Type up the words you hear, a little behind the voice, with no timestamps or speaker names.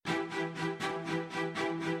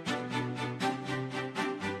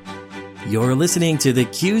You're listening to the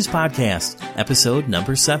Q's Podcast, episode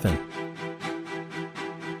number 7.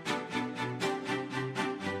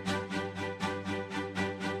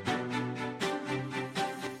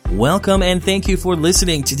 Welcome and thank you for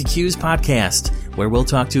listening to the Q's Podcast, where we'll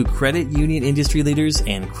talk to credit union industry leaders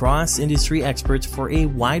and cross-industry experts for a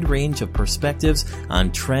wide range of perspectives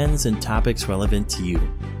on trends and topics relevant to you.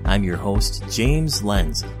 I'm your host, James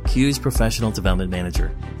Lenz, Q's Professional Development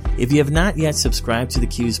Manager. If you have not yet subscribed to the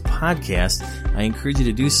Q's Podcast, I encourage you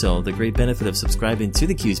to do so. The great benefit of subscribing to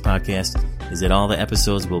the Q's Podcast is that all the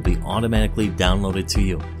episodes will be automatically downloaded to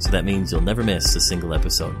you. So that means you'll never miss a single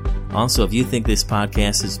episode. Also, if you think this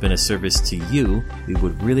podcast has been a service to you, we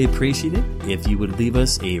would really appreciate it if you would leave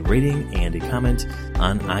us a rating and a comment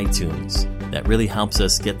on iTunes. That really helps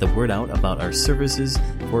us get the word out about our services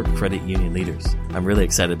for credit union leaders. I'm really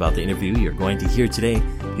excited about the interview you're going to hear today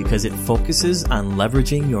because it focuses on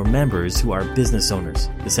leveraging your members who are business owners.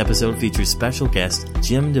 This episode features special guest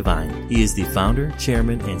Jim Devine. He is the founder,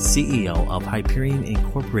 chairman, and CEO of Hyperion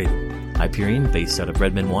Incorporated. Hyperion, based out of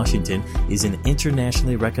Redmond, Washington, is an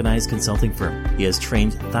internationally recognized consulting firm. He has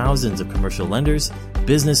trained thousands of commercial lenders,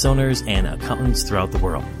 business owners, and accountants throughout the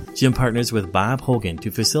world. Jim partners with Bob Hogan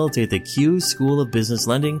to facilitate the Q School of Business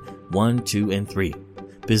Lending 1, 2, and 3.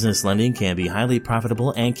 Business lending can be highly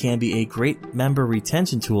profitable and can be a great member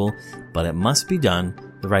retention tool, but it must be done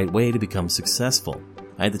the right way to become successful.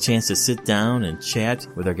 I had the chance to sit down and chat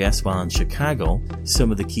with our guest while in Chicago.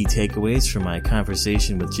 Some of the key takeaways from my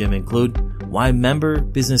conversation with Jim include why member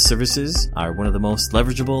business services are one of the most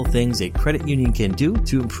leverageable things a credit union can do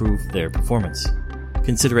to improve their performance.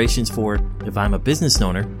 Considerations for if I'm a business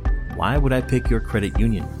owner, why would I pick your credit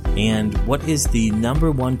union? And what is the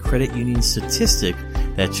number one credit union statistic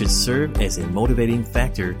that should serve as a motivating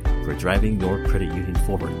factor for driving your credit union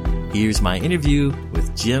forward? Here's my interview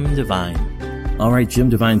with Jim Devine. All right, Jim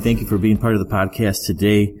Devine, thank you for being part of the podcast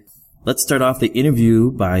today. Let's start off the interview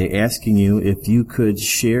by asking you if you could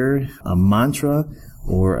share a mantra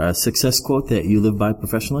or a success quote that you live by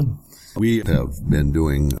professionally. We have been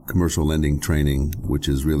doing commercial lending training, which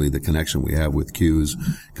is really the connection we have with Q's,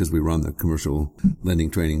 because we run the commercial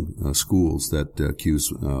lending training schools that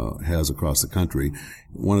Q's has across the country.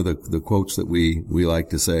 One of the quotes that we like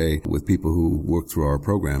to say with people who work through our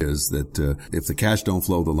program is that if the cash don't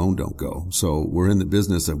flow, the loan don't go. So we're in the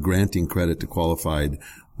business of granting credit to qualified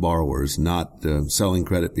borrowers, not selling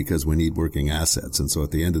credit because we need working assets. And so at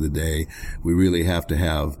the end of the day, we really have to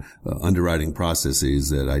have underwriting processes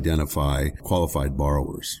that identify qualified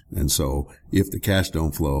borrowers. And so if the cash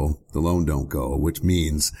don't flow, the loan don't go, which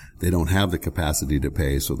means they don't have the capacity to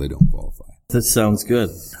pay, so they don't qualify. That sounds good.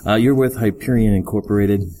 You're with Hyperion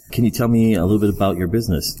Incorporated. Can you tell me a little bit about your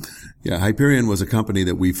business? Yeah, Hyperion was a company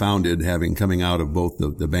that we founded coming out of both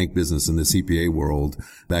the bank business and the CPA world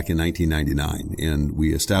back in 1999. And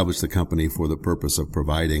we established the company for the purpose of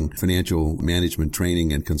providing financial management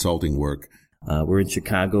training and consulting work. We're in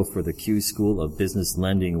Chicago for the Q School of Business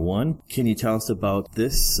Lending 1. Can you tell us about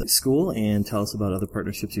this school and tell us about other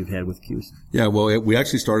partnerships you've had with Q's? Yeah, well, we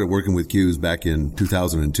actually started working with Q's back in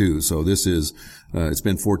 2002. So this is, it's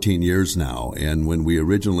been 14 years now. And when we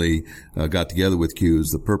originally got together with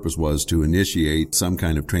Q's, the purpose was to initiate some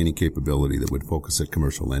kind of training capability that would focus at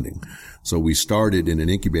commercial lending. So we started in an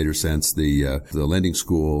incubator sense, the lending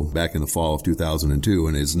school back in the fall of 2002,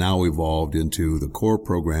 and it's now evolved into the core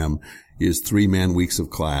program is 3-man weeks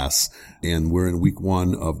of class. And we're in week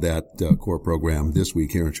 1 of that core program this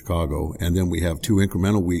week here in Chicago. And then we have 2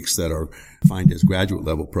 incremental weeks that are defined as graduate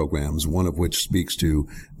level programs, one of which speaks to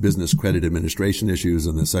business credit administration issues,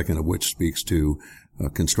 and the second of which speaks to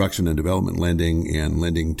construction and development lending and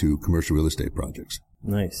lending to commercial real estate projects.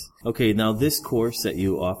 Nice. Okay, now this course that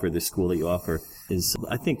you offer, this school that you offer, is,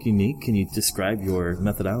 I think, unique. Can you describe your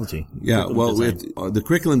methodology? Yeah, well, the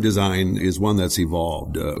curriculum design is one that's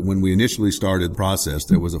evolved. When we initially started the process,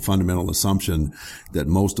 there was a fundamental assumption that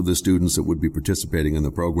most of the students that would be participating in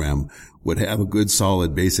the program would have a good,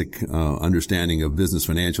 solid, basic understanding of business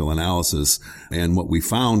financial analysis. And what we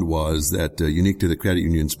found was that, unique to the credit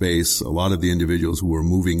union space, a lot of the individuals who were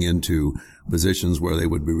moving into positions where they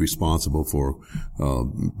would be responsible for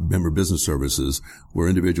member business services were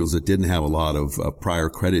individuals that didn't have a lot of prior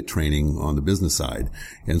credit training on the business side.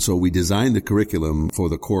 And so we designed the curriculum for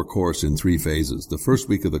the core course in 3 phases. The first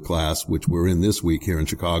week of the class, which we're in this week here in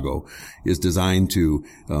Chicago, is designed to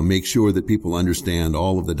make sure that people understand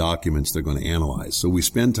all of the documents they're going to analyze. So we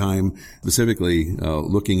spend time specifically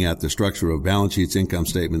looking at the structure of balance sheets, income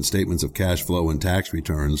statements, statements of cash flow, and tax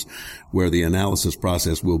returns, where the analysis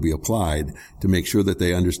process will be applied. to make sure that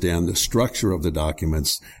they understand the structure of the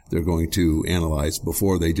documents they're going to analyze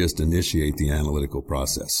before they just initiate the analytical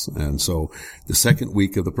process. And so the second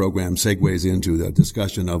week of the program segues into the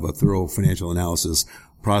discussion of a thorough financial analysis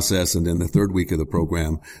process, and then the third week of the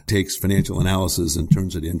program takes financial analysis and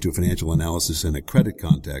turns it into financial analysis in a credit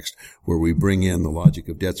context, where we bring in the logic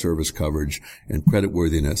of debt service coverage and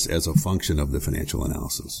creditworthiness as a function of the financial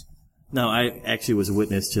analysis. Now, I actually was a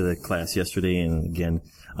witness to the class yesterday and again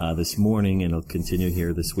this morning, and I'll continue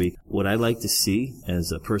here this week. What I like to see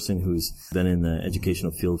as a person who's been in the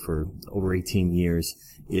educational field for over 18 years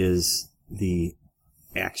is the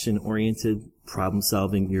action-oriented problem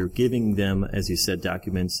solving. You're giving them, as you said,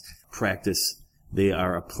 documents, practice. They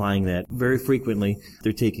are applying that very frequently.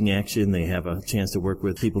 They're taking action. They have a chance to work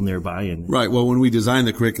with people nearby. Right. Well, when we design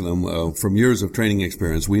the curriculum, from years of training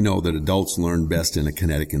experience, we know that adults learn best in a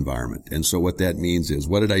kinetic environment. And so what that means is,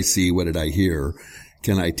 what did I see? What did I hear?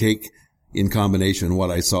 Can I take in combination what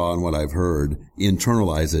I saw and what I've heard,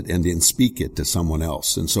 internalize it, and then speak it to someone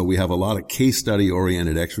else? And so we have a lot of case study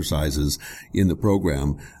oriented exercises in the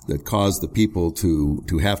program that cause the people to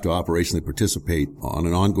have to operationally participate on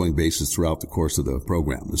an ongoing basis throughout the course of the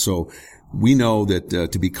program. And so we know that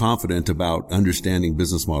to be confident about understanding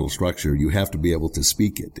business model structure, you have to be able to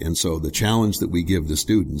speak it. And so the challenge that we give the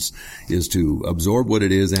students is to absorb what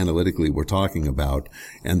it is analytically we're talking about,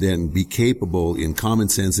 and then be capable in common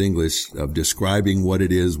sense English of describing what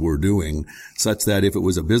it is we're doing, such that if it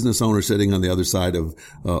was a business owner sitting on the other side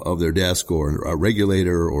of their desk, or a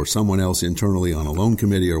regulator, or someone else internally on a loan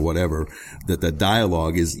committee or whatever, that the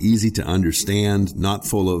dialogue is easy to understand, not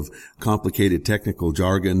full of complicated technical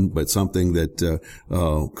jargon, but something that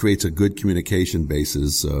creates a good communication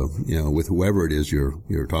basis, with whoever it is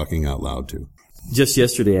you're talking out loud to. Just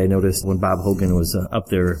yesterday, I noticed when Bob Hogan was up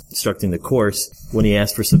there instructing the course, when he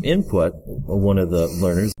asked for some input, one of the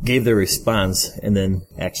learners gave their response and then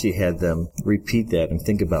actually had them repeat that and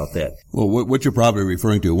think about that. Well, what you're probably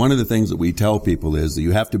referring to, one of the things that we tell people is that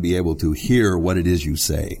you have to be able to hear what it is you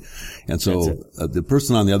say. And so the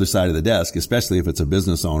person on the other side of the desk, especially if it's a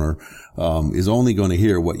business owner, is only going to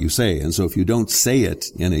hear what you say. And so if you don't say it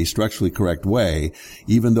in a structurally correct way,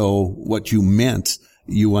 even though what you meant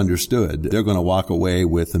you understood, they're going to walk away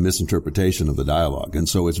with a misinterpretation of the dialogue. And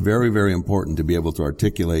so it's very, very important to be able to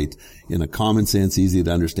articulate in a common sense, easy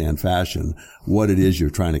to understand fashion what it is you're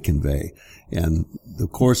trying to convey. And the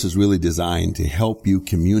course is really designed to help you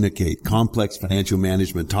communicate complex financial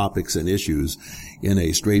management topics and issues in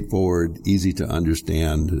a straightforward, easy to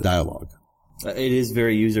understand dialogue. It is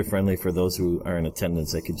very user-friendly for those who are in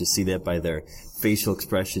attendance. I could just see that by their facial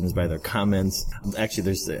expressions, by their comments. Actually,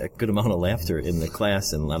 there's a good amount of laughter in the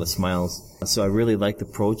class and a lot of smiles. So I really like the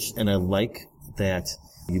approach, and I like that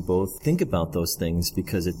you both think about those things,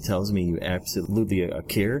 because it tells me you absolutely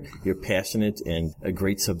care, you're passionate, and a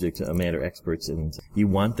great subject matter experts, and you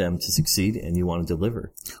want them to succeed and you want to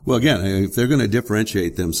deliver. Well, again, if they're going to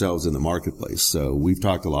differentiate themselves in the marketplace, we've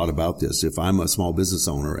talked a lot about this. If I'm a small business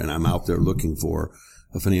owner and I'm out there looking for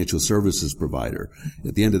a financial services provider,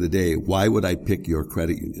 at the end of the day, why would I pick your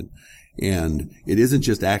credit union? And it isn't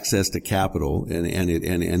just access to capital, and it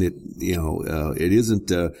isn't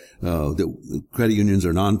that credit unions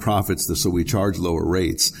are nonprofits, so we charge lower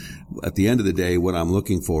rates. At the end of the day, what I'm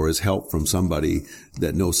looking for is help from somebody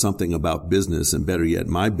that knows something about business, and better yet,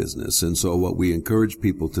 my business. And so what we encourage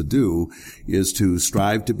people to do is to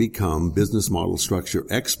strive to become business model structure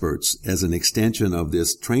experts as an extension of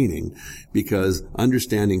this training, because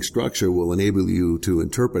understanding structure will enable you to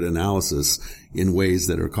interpret analysis in ways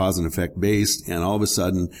that are cause and effect based, and all of a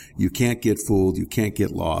sudden you can't get fooled, you can't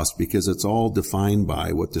get lost, because it's all defined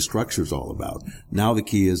by what the structure is all about. Now the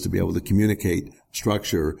key is to be able to communicate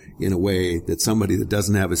structure in a way that somebody that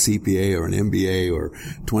doesn't have a CPA or an MBA or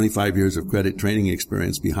 25 years of credit training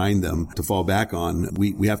experience behind them to fall back on.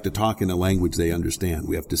 We have to talk in a language they understand.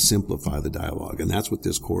 We have to simplify the dialogue. And that's what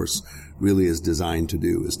this course really is designed to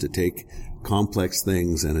do, is to take complex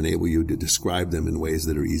things and enable you to describe them in ways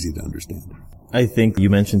that are easy to understand. I think you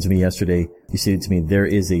mentioned to me yesterday, you said to me, there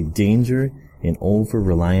is a danger in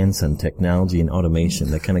over-reliance on technology and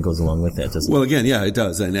automation. That kind of goes along with that, doesn't it? Well, again, yeah, it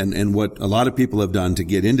does. And what a lot of people have done to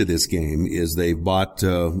get into this game is they've bought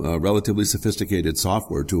relatively sophisticated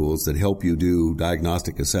software tools that help you do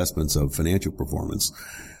diagnostic assessments of financial performance.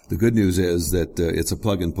 The good news is that it's a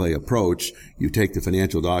plug-and-play approach. You take the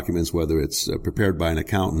financial documents, whether it's prepared by an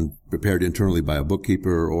accountant, prepared internally by a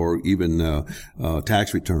bookkeeper, or even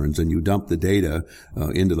tax returns, and you dump the data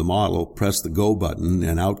into the model, press the go button,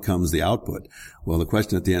 and out comes the output. Well, the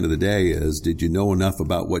question at the end of the day is, did you know enough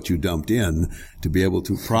about what you dumped in to be able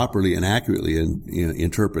to properly and accurately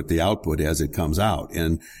interpret the output as it comes out?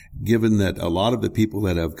 And given that a lot of the people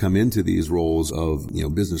that have come into these roles of,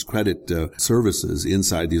 business credit services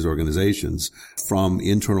inside these organizations from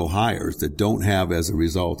internal hires that don't have, as a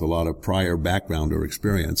result, a lot of prior background or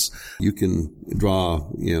experience, you can draw,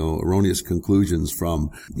 erroneous conclusions from,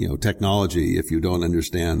 technology if you don't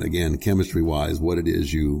understand, again, chemistry-wise, what it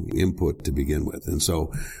is you input to begin with. And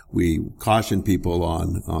so we caution people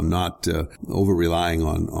on not over-relying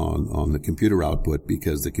on the computer output,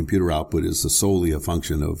 because the computer output is solely a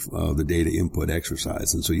function of the data input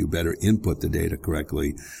exercise. And so you better input the data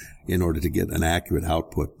correctly in order to get an accurate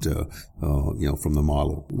output, from the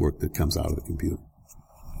model work that comes out of the computer.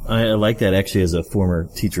 I like that. Actually, as a former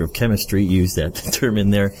teacher of chemistry, use that term in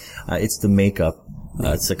there. It's the makeup.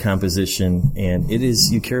 It's the composition, and it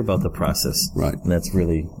is, you care about the process. Right. And that's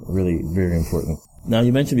really, really very important. Now,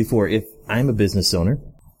 you mentioned before, if I'm a business owner,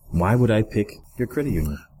 why would I pick your credit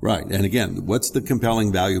union? Right. And again, what's the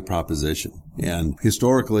compelling value proposition? And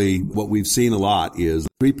historically, what we've seen a lot is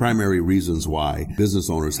 3 primary reasons why business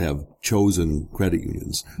owners have chosen credit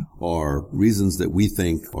unions, or reasons that we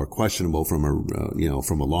think are questionable from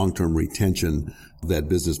a long-term retention of that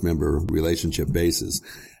business member relationship basis.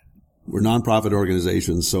 We're nonprofit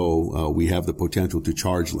organizations, so we have the potential to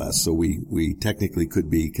charge less. So we technically could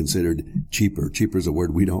be considered cheaper. Cheaper is a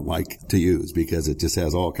word we don't like to use because it just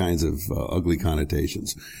has all kinds of ugly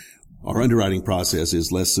connotations. Our underwriting process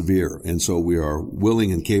is less severe, and so we are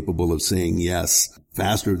willing and capable of saying yes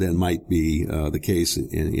faster than might be the case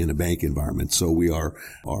in a bank environment. So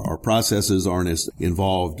our processes aren't as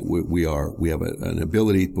involved. We have an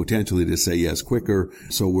ability potentially to say yes quicker.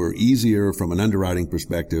 So we're easier from an underwriting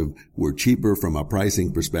perspective. We're cheaper from a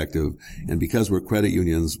pricing perspective. And because we're credit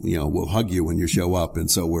unions, we'll hug you when you show up. And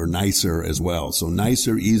so we're nicer as well. So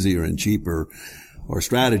nicer, easier, and cheaper are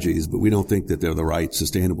strategies, but we don't think that they're the right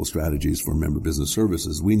sustainable strategies for member business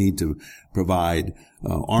services. We need to provide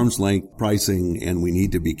arm's length pricing, and we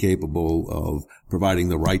need to be capable of providing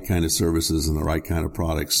the right kind of services and the right kind of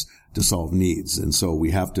products to solve needs. And so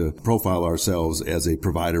we have to profile ourselves as a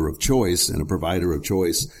provider of choice, and a provider of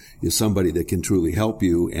choice is somebody that can truly help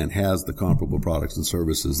you and has the comparable products and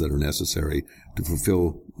services that are necessary to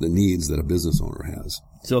fulfill the needs that a business owner has.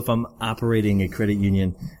 So if I'm operating a credit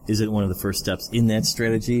union, is it one of the first steps in that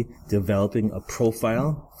strategy, developing a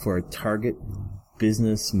profile for a target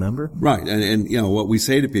business member? Right. And what we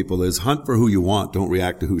say to people is hunt for who you want, don't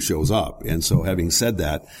react to who shows up. And so having said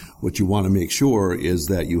that, what you want to make sure is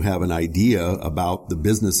that you have an idea about the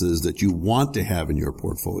businesses that you want to have in your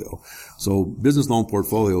portfolio. So business loan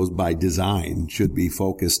portfolios by design should be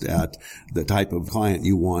focused at the type of client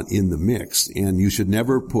you want in the mix. And you should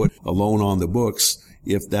never put a loan on the books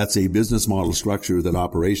if that's a business model structure that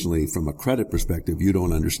operationally, from a credit perspective, you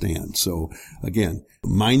don't understand. So again,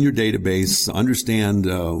 mine your database, understand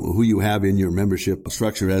who you have in your membership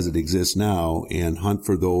structure as it exists now, and hunt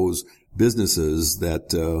for those businesses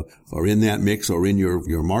that are in that mix or in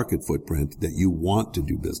your market footprint that you want to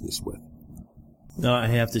do business with. Now, I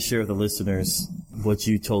have to share with the listeners what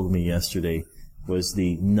you told me yesterday was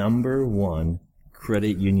the number one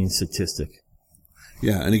credit union statistic.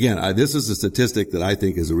 Yeah, and again, this is a statistic that I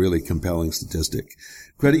think is a really compelling statistic.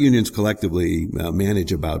 Credit unions collectively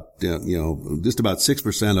manage about, just about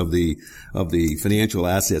 6% of the financial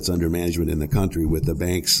assets under management in the country, with the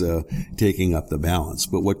banks taking up the balance.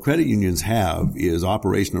 But what credit unions have is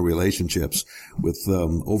operational relationships with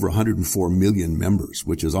over 104 million members,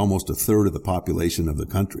 which is almost a third of the population of the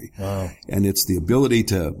country. Wow. And it's the ability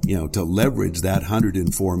to leverage that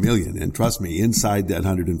 104 million. And trust me, inside that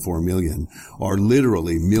 104 million are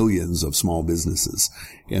literally millions of small businesses.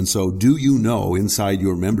 And so do you know inside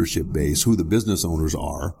your membership base who the business owners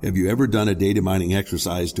are? Have you ever done a data mining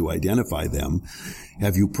exercise to identify them?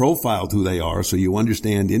 Have you profiled who they are so you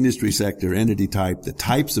understand industry sector, entity type, the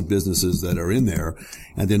types of businesses that are in there?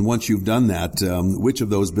 And then once you've done that, which of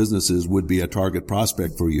those businesses would be a target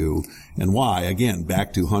prospect for you and why? Again,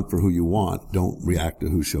 back to hunt for who you want. Don't react to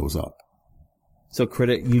who shows up. So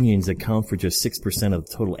credit unions account for just 6% of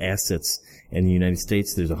total assets in the United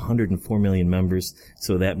States. There's 104 million members.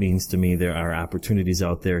 So that means to me there are opportunities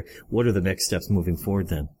out there. What are the next steps moving forward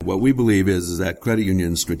then? What we believe is that credit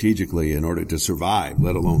unions strategically, in order to survive,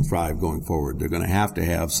 let alone thrive going forward, they're going to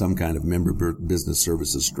have some kind of member business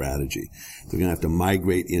services strategy. They're going to have to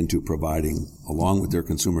migrate into providing, along with their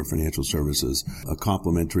consumer financial services, a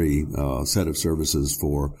complementary set of services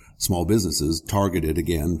for small businesses targeted,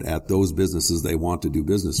 again, at those businesses they want to do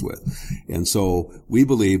business with. And so we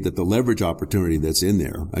believe that the leverage opportunity that's in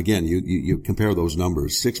there, again, you compare those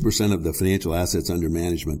numbers, 6% of the financial assets under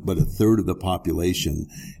management, but a third of the population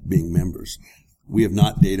being members. We have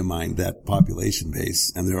not data mined that population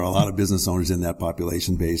base, and there are a lot of business owners in that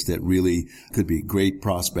population base that really could be great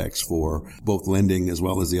prospects for both lending as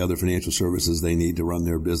well as the other financial services they need to run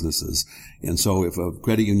their businesses. And so if a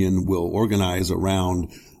credit union will organize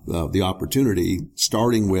around the opportunity,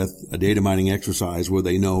 starting with a data mining exercise where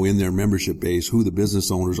they know in their membership base who the business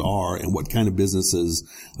owners are and what kind of businesses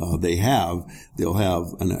they have, they'll have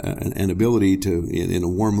an ability to, in a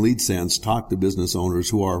warm lead sense, talk to business owners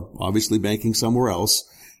who are obviously banking somewhere else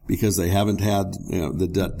because they haven't had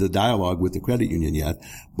the dialogue with the credit union yet.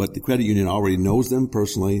 But the credit union already knows them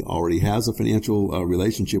personally, already has a financial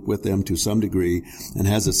relationship with them to some degree, and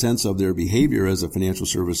has a sense of their behavior as a financial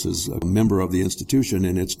services member of the institution.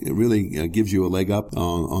 And it really gives you a leg up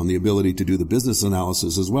on the ability to do the business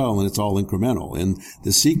analysis as well, and it's all incremental. And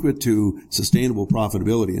the secret to sustainable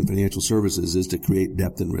profitability in financial services is to create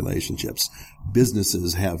depth in relationships.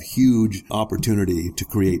 Businesses have huge opportunity to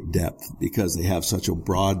create depth because they have such a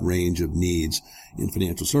broad range of needs in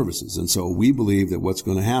financial services. And so we believe that what's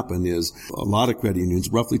going to happen is a lot of credit unions,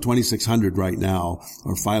 roughly 2,600 right now,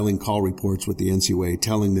 are filing call reports with the NCUA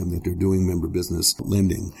telling them that they're doing member business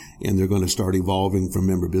lending. And they're going to start evolving from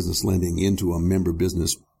member business lending into a member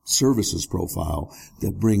business services profile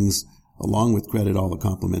that brings, along with credit, all the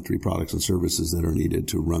complementary products and services that are needed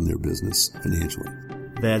to run their business financially.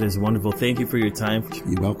 That is wonderful. Thank you for your time.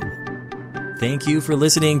 You're welcome. Thank you for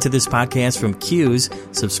listening to this podcast from CUES.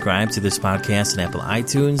 Subscribe to this podcast on Apple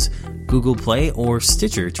iTunes, Google Play, or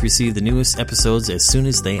Stitcher to receive the newest episodes as soon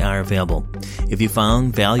as they are available. If you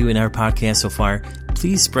found value in our podcast so far,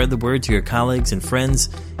 please spread the word to your colleagues and friends.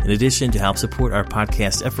 In addition, to help support our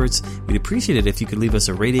podcast efforts, we'd appreciate it if you could leave us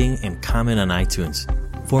a rating and comment on iTunes.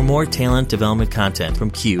 For more talent development content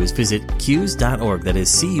from CUES, visit CUES.org. That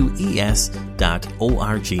is CUES.org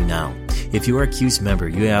now. If you are a CUES member,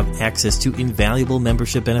 you have access to invaluable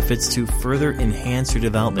membership benefits to further enhance your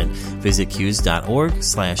development. Visit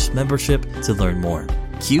CUES.org/membership to learn more.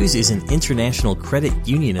 CUES is an international credit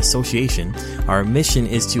union association. Our mission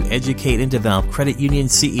is to educate and develop credit union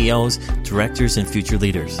CEOs, directors, and future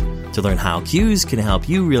leaders. To learn how CUES can help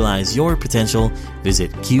you realize your potential,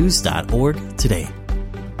 visit CUES.org today.